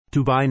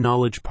Dubai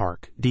Knowledge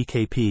Park,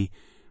 DKP,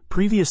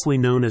 previously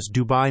known as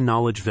Dubai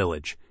Knowledge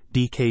Village,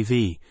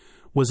 DKV,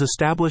 was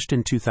established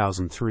in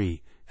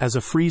 2003 as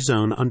a free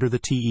zone under the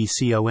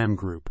TECOM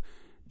Group.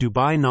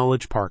 Dubai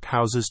Knowledge Park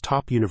houses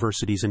top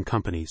universities and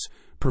companies,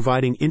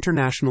 providing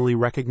internationally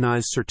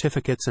recognized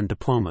certificates and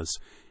diplomas.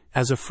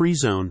 As a free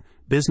zone,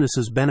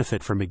 businesses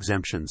benefit from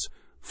exemptions,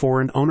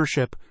 foreign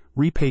ownership,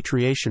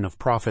 repatriation of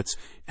profits,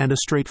 and a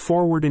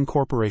straightforward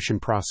incorporation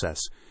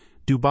process.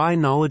 Dubai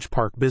Knowledge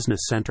Park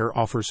Business Center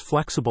offers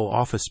flexible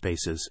office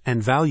spaces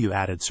and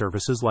value-added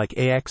services like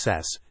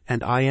AXS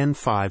and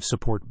IN5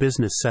 support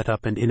business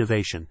setup and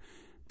innovation.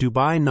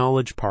 Dubai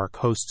Knowledge Park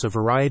hosts a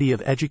variety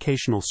of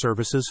educational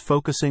services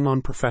focusing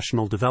on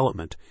professional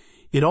development.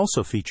 It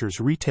also features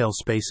retail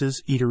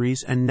spaces, eateries,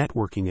 and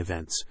networking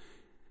events.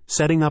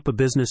 Setting up a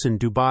business in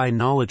Dubai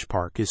Knowledge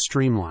Park is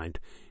streamlined,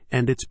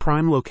 and its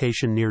prime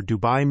location near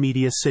Dubai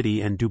Media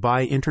City and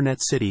Dubai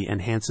Internet City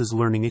enhances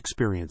learning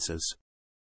experiences.